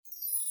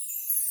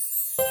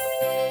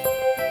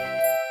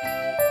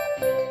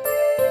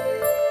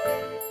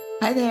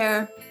Hi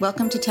there.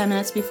 Welcome to 10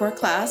 Minutes Before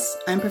Class.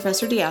 I'm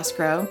Professor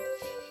Diaskro,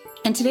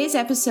 and today's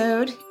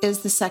episode is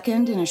the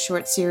second in a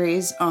short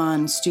series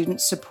on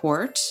student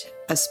support,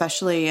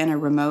 especially in a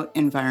remote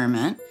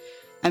environment.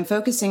 I'm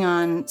focusing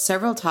on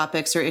several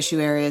topics or issue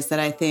areas that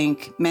I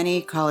think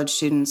many college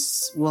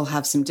students will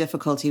have some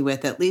difficulty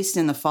with, at least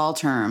in the fall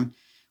term,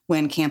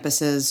 when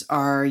campuses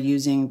are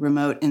using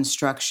remote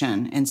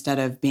instruction instead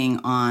of being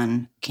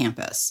on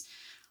campus.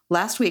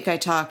 Last week, I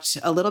talked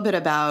a little bit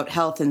about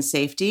health and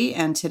safety,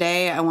 and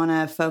today I want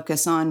to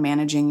focus on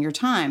managing your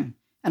time.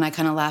 And I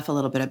kind of laugh a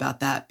little bit about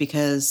that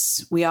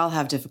because we all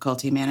have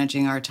difficulty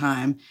managing our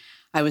time.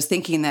 I was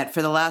thinking that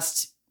for the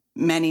last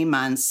many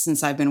months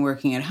since I've been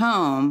working at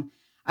home,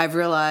 I've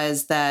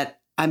realized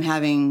that I'm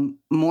having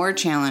more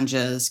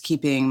challenges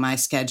keeping my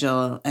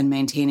schedule and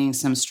maintaining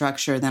some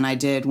structure than I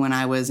did when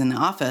I was in the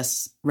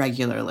office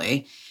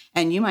regularly.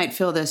 And you might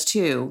feel this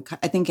too.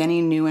 I think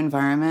any new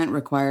environment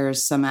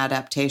requires some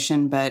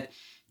adaptation, but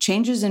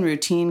changes in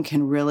routine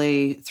can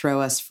really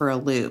throw us for a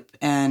loop.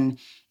 And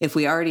if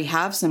we already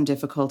have some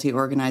difficulty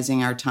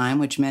organizing our time,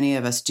 which many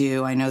of us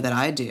do, I know that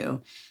I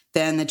do,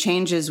 then the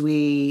changes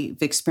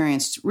we've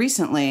experienced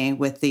recently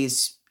with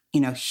these,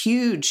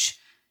 huge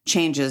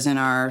changes in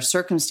our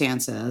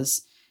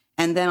circumstances,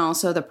 and then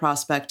also the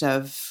prospect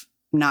of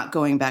not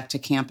going back to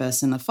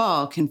campus in the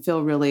fall can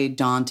feel really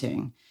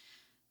daunting.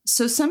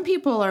 So some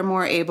people are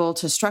more able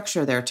to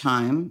structure their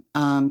time,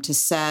 to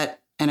set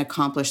and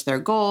accomplish their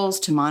goals,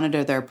 to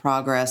monitor their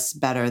progress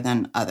better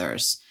than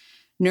others.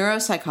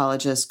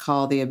 Neuropsychologists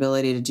call the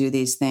ability to do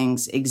these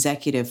things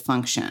executive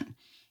function.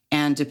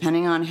 And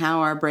depending on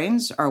how our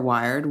brains are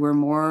wired, we're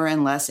more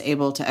and less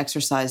able to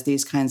exercise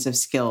these kinds of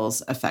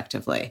skills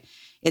effectively.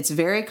 It's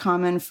very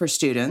common for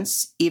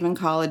students, even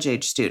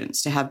college-age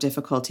students, to have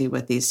difficulty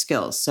with these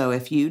skills. So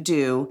if you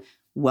do,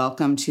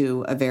 welcome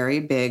to a very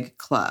big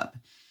club.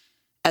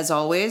 As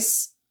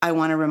always, I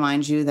want to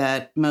remind you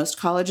that most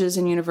colleges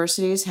and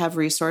universities have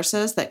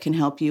resources that can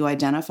help you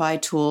identify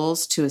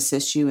tools to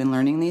assist you in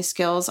learning these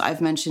skills.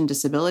 I've mentioned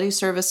disability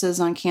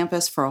services on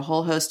campus for a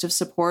whole host of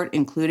support,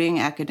 including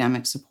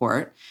academic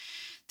support.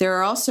 There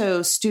are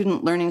also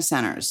student learning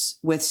centers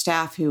with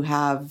staff who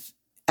have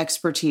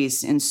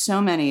expertise in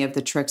so many of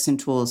the tricks and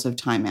tools of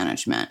time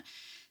management.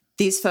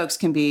 These folks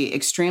can be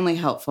extremely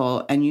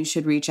helpful, and you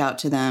should reach out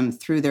to them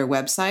through their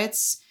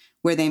websites,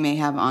 where they may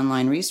have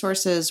online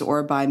resources,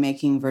 or by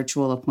making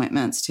virtual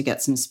appointments to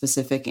get some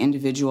specific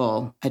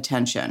individual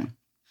attention.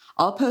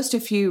 I'll post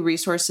a few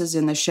resources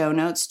in the show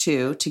notes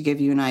too to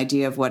give you an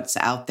idea of what's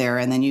out there,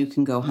 and then you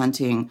can go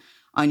hunting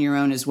on your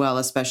own as well,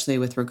 especially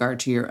with regard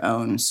to your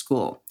own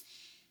school.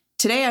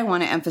 Today, I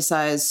want to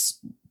emphasize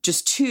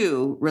just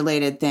two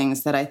related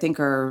things that I think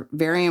are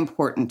very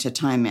important to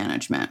time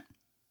management.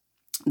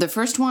 The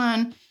first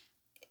one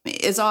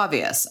is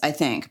obvious, I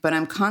think, but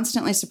I'm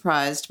constantly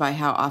surprised by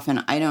how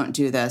often I don't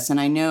do this. And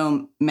I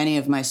know many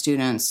of my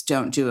students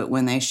don't do it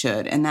when they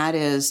should. And that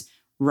is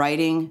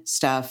writing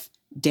stuff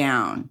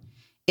down.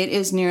 It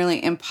is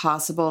nearly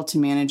impossible to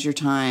manage your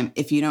time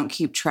if you don't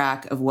keep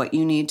track of what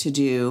you need to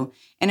do,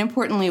 and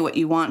importantly, what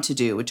you want to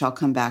do, which I'll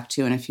come back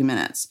to in a few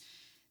minutes.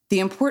 The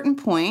important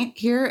point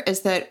here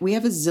is that we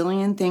have a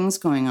zillion things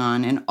going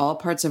on in all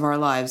parts of our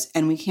lives,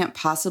 and we can't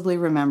possibly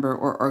remember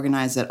or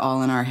organize it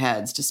all in our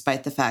heads,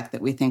 despite the fact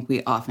that we think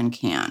we often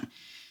can.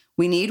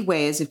 We need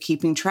ways of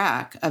keeping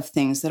track of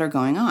things that are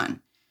going on.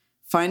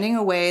 Finding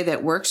a way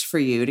that works for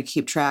you to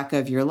keep track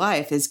of your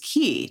life is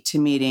key to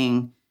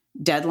meeting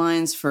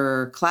deadlines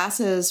for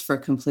classes, for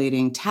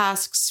completing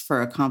tasks,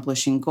 for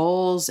accomplishing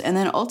goals, and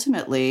then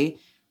ultimately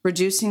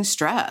reducing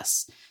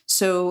stress.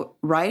 So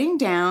writing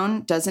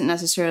down doesn't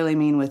necessarily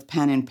mean with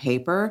pen and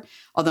paper,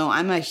 although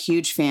I'm a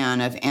huge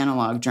fan of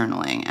analog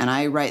journaling, and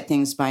I write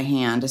things by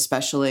hand,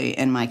 especially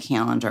in my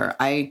calendar.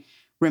 I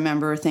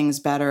remember things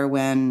better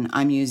when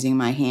I'm using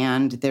my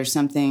hand. There's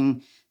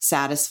something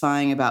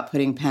satisfying about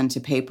putting pen to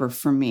paper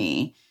for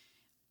me.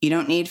 You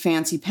don't need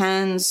fancy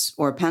pens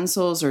or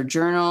pencils or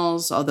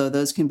journals, although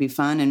those can be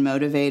fun and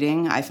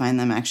motivating. I find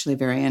them actually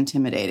very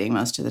intimidating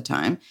most of the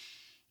time.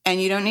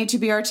 And you don't need to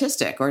be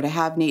artistic or to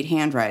have neat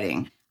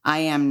handwriting. I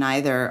am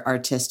neither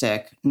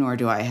artistic nor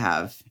do I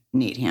have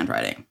neat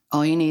handwriting.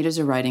 All you need is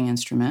a writing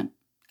instrument,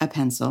 a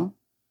pencil,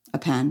 a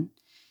pen,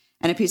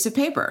 and a piece of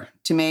paper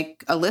to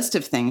make a list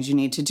of things you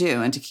need to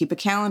do and to keep a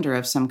calendar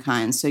of some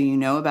kind so you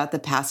know about the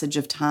passage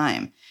of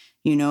time,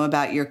 you know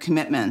about your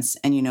commitments,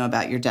 and you know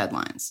about your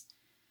deadlines.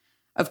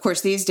 Of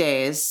course, these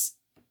days,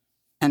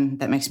 and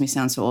that makes me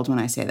sound so old when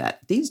I say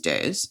that, these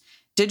days,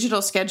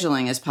 digital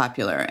scheduling is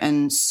popular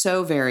and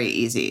so very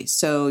easy.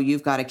 So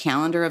you've got a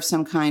calendar of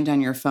some kind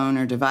on your phone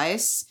or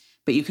device,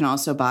 but you can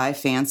also buy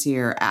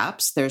fancier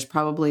apps. There's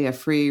probably a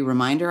free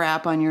reminder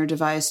app on your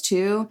device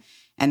too,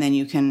 and then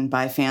you can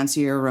buy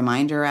fancier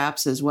reminder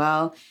apps as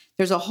well.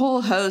 There's a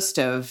whole host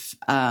of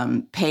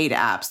paid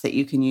apps that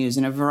you can use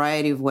in a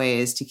variety of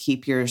ways to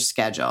keep your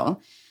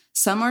schedule.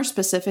 Some are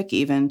specific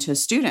even to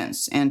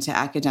students and to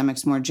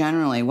academics more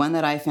generally. One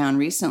that I found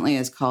recently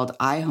is called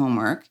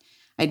iHomework.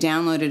 I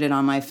downloaded it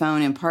on my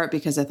phone in part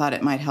because I thought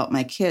it might help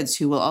my kids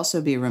who will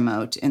also be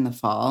remote in the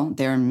fall.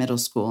 They're in middle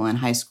school and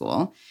high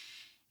school.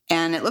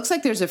 And it looks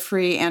like there's a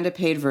free and a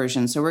paid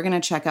version. So we're going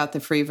to check out the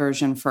free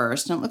version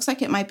first. And it looks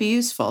like it might be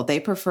useful. They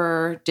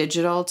prefer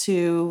digital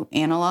to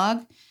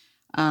analog.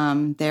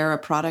 They're a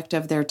product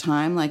of their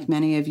time, like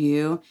many of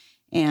you.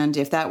 And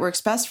if that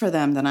works best for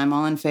them, then I'm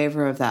all in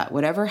favor of that.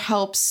 Whatever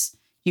helps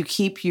you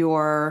keep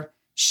your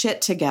shit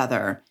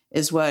together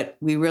is what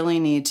we really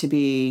need to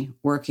be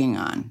working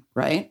on,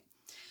 right?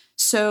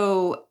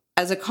 So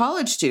as a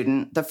college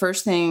student, the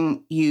first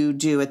thing you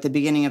do at the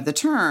beginning of the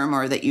term,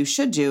 or that you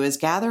should do, is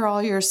gather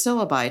all your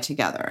syllabi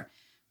together.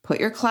 Put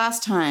your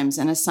class times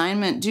and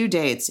assignment due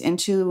dates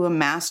into a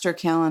master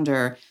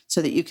calendar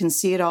so that you can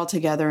see it all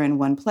together in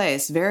one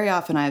place. Very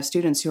often I have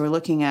students who are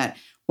looking at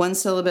one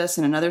syllabus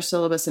and another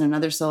syllabus and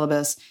another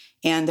syllabus,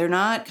 and they're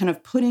not kind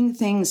of putting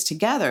things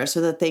together so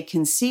that they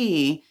can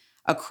see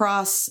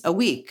across a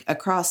week,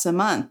 across a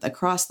month,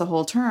 across the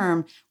whole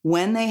term,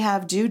 when they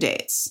have due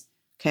dates,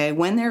 okay,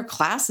 when their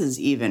classes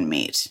even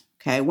meet,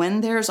 okay, when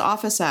there's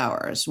office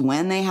hours,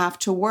 when they have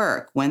to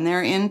work, when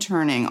they're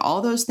interning,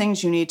 all those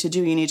things you need to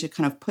do, you need to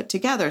kind of put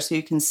together so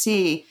you can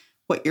see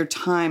what your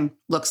time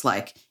looks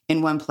like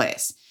in one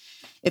place.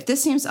 If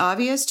this seems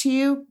obvious to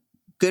you,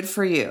 good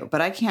for you,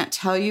 but I can't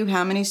tell you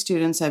how many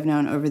students I've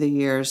known over the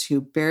years who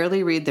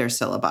barely read their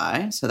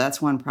syllabi, so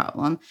that's one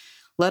problem,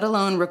 let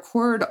alone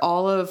record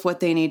all of what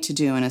they need to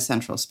do in a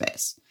central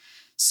space.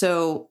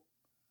 So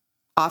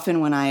often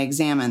when I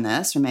examine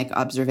this or make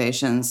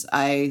observations,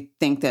 I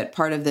think that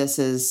part of this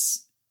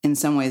is in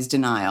some ways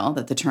denial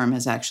that the term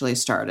has actually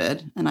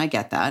started, and I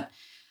get that.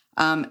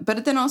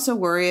 But then also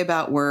worry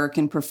about work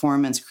and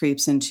performance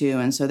creeps into,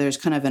 and so there's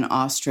kind of an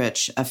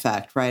ostrich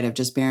effect, right, of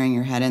just burying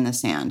your head in the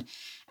sand.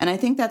 And I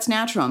think that's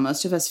natural.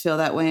 Most of us feel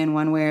that way in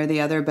one way or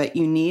the other, but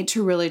you need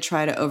to really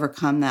try to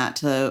overcome that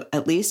to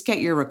at least get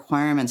your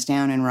requirements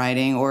down in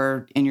writing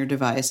or in your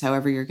device,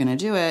 however you're going to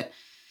do it.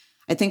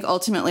 I think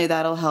ultimately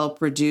that'll help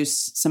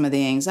reduce some of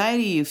the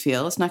anxiety you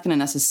feel. It's not going to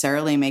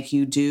necessarily make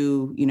you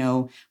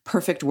do,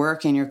 perfect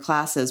work in your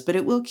classes, but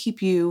it will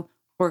keep you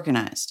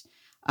organized,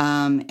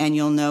 and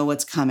you'll know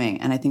what's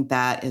coming. And I think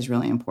that is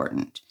really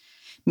important.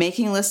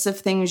 Making lists of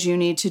things you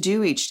need to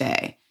do each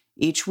day,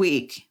 each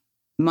week,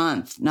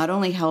 month, not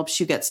only helps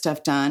you get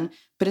stuff done,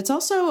 but it's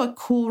also a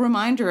cool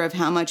reminder of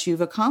how much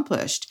you've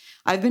accomplished.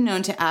 I've been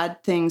known to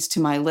add things to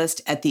my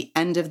list at the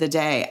end of the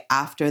day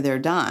after they're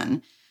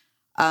done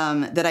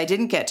that I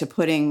didn't get to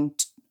putting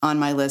on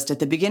my list at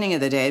the beginning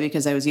of the day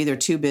because I was either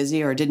too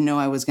busy or didn't know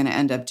I was going to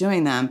end up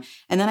doing them.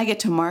 And then I get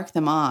to mark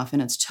them off.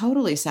 And it's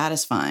totally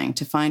satisfying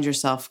to find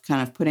yourself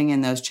kind of putting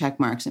in those check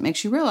marks. It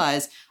makes you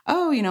realize,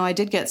 I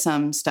did get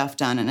some stuff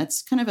done. And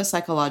it's kind of a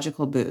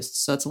psychological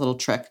boost. So it's a little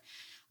trick.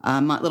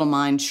 Little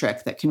mind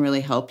trick that can really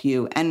help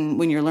you. And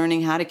when you're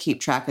learning how to keep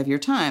track of your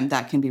time,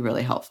 that can be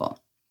really helpful.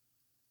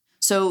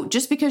 So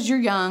just because you're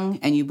young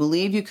and you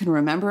believe you can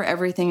remember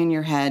everything in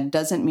your head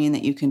doesn't mean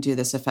that you can do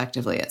this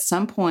effectively. At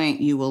some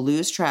point, you will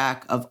lose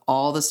track of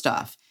all the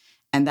stuff,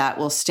 and that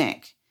will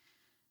stink.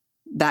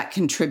 That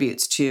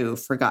contributes to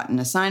forgotten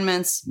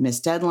assignments,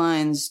 missed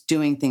deadlines,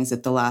 doing things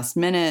at the last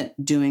minute,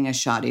 doing a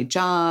shoddy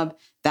job.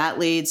 That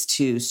leads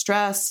to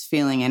stress,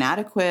 feeling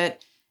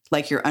inadequate,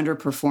 like you're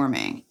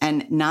underperforming,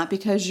 and not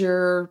because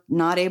you're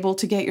not able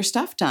to get your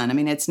stuff done. I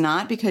mean, it's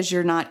not because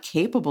you're not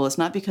capable. It's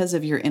not because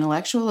of your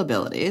intellectual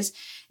abilities.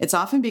 It's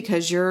often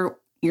because you're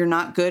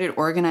not good at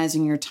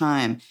organizing your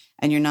time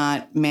and you're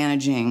not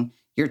managing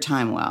your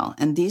time well.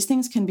 And these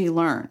things can be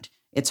learned.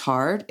 It's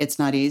hard. It's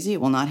not easy. It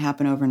will not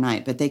happen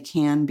overnight, but they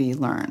can be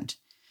learned.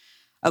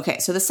 Okay,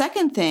 so the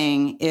second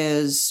thing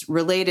is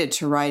related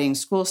to writing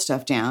school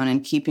stuff down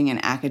and keeping an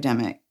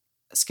academic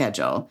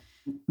schedule.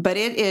 But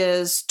it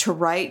is to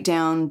write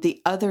down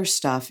the other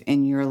stuff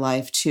in your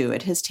life too.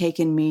 It has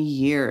taken me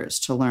years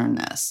to learn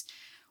this.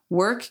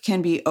 Work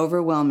can be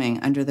overwhelming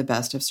under the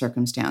best of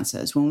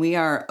circumstances. When we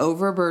are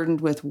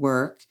overburdened with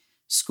work,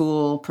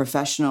 school,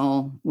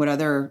 professional,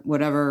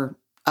 whatever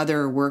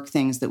other work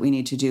things that we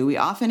need to do, we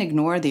often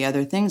ignore the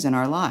other things in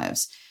our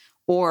lives,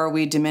 or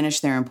we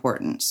diminish their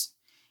importance.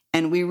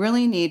 And we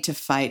really need to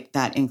fight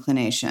that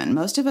inclination.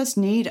 Most of us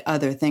need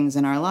other things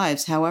in our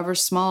lives, however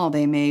small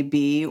they may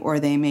be or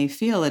they may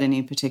feel at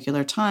any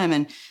particular time.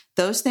 And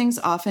those things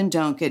often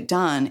don't get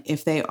done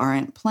if they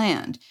aren't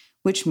planned,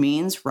 which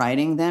means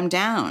writing them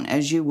down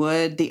as you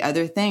would the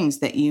other things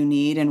that you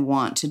need and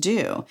want to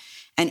do.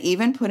 And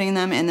even putting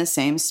them in the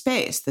same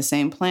space, the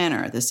same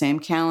planner, the same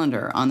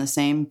calendar, on the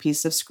same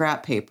piece of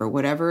scrap paper,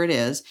 whatever it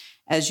is,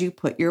 as you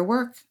put your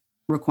work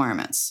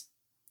requirements.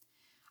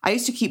 I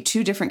used to keep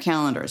 2 different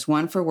calendars,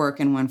 one for work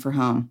and one for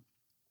home,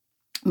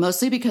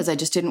 mostly because I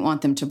just didn't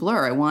want them to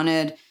blur. I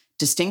wanted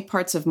distinct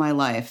parts of my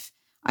life.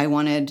 I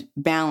wanted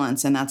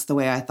balance, and that's the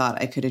way I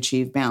thought I could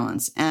achieve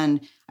balance. And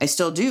I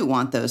still do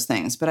want those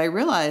things, but I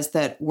realized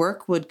that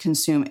work would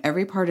consume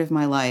every part of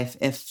my life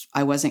if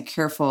I wasn't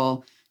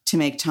careful to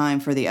make time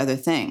for the other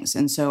things.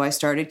 And so I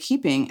started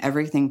keeping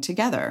everything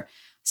together.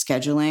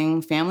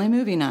 scheduling family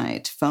movie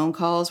night, phone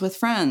calls with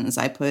friends.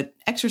 I put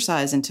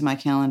exercise into my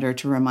calendar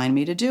to remind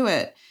me to do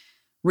it.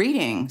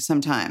 Reading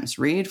sometimes,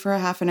 read for a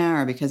half an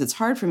hour because it's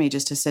hard for me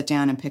just to sit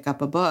down and pick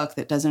up a book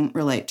that doesn't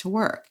relate to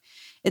work.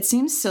 It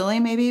seems silly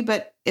maybe,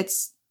 but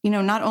it's,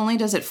 not only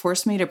does it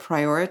force me to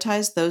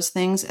prioritize those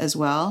things as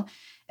well,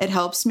 it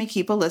helps me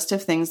keep a list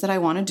of things that I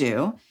want to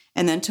do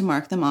and then to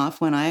mark them off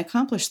when I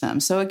accomplish them.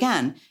 So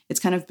again, it's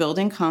kind of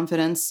building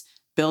confidence,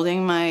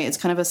 it's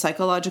kind of a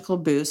psychological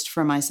boost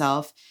for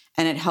myself.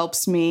 And it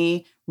helps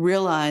me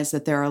realize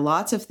that there are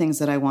lots of things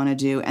that I want to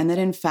do and that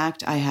in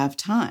fact I have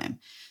time.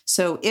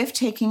 So if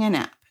taking a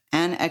nap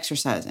and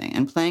exercising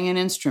and playing an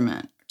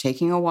instrument,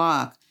 taking a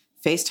walk,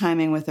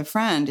 FaceTiming with a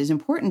friend is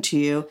important to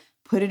you,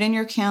 put it in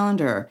your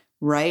calendar,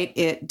 write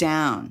it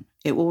down.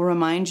 It will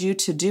remind you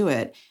to do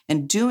it,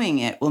 and doing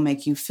it will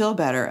make you feel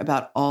better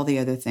about all the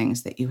other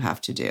things that you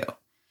have to do.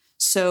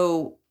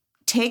 So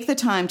take the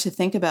time to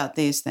think about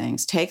these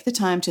things. Take the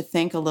time to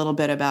think a little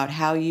bit about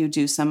how you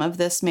do some of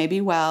this maybe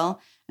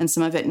well and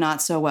some of it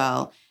not so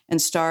well,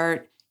 and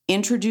start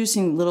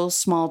introducing little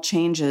small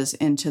changes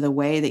into the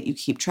way that you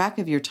keep track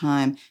of your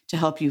time to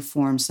help you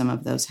form some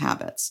of those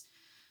habits.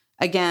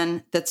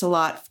 Again, that's a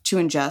lot to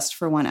ingest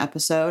for one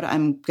episode.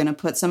 I'm going to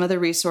put some of the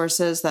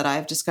resources that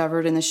I've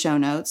discovered in the show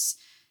notes,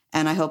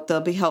 and I hope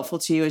they'll be helpful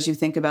to you as you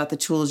think about the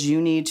tools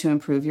you need to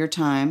improve your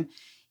time.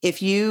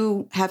 If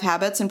you have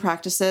habits and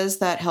practices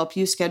that help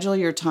you schedule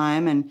your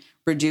time and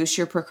reduce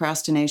your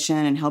procrastination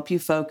and help you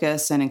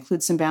focus and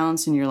include some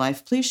balance in your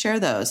life, please share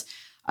those.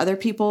 Other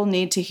people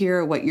need to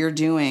hear what you're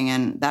doing,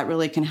 and that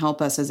really can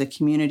help us as a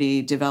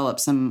community develop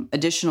some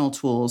additional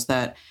tools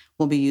that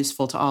will be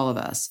useful to all of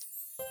us.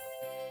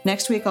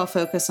 Next week, I'll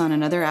focus on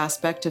another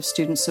aspect of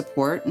student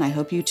support, and I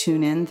hope you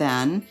tune in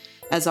then.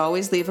 As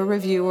always, leave a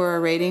review or a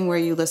rating where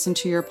you listen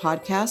to your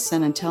podcasts,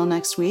 and until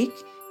next week,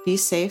 be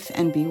safe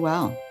and be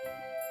well.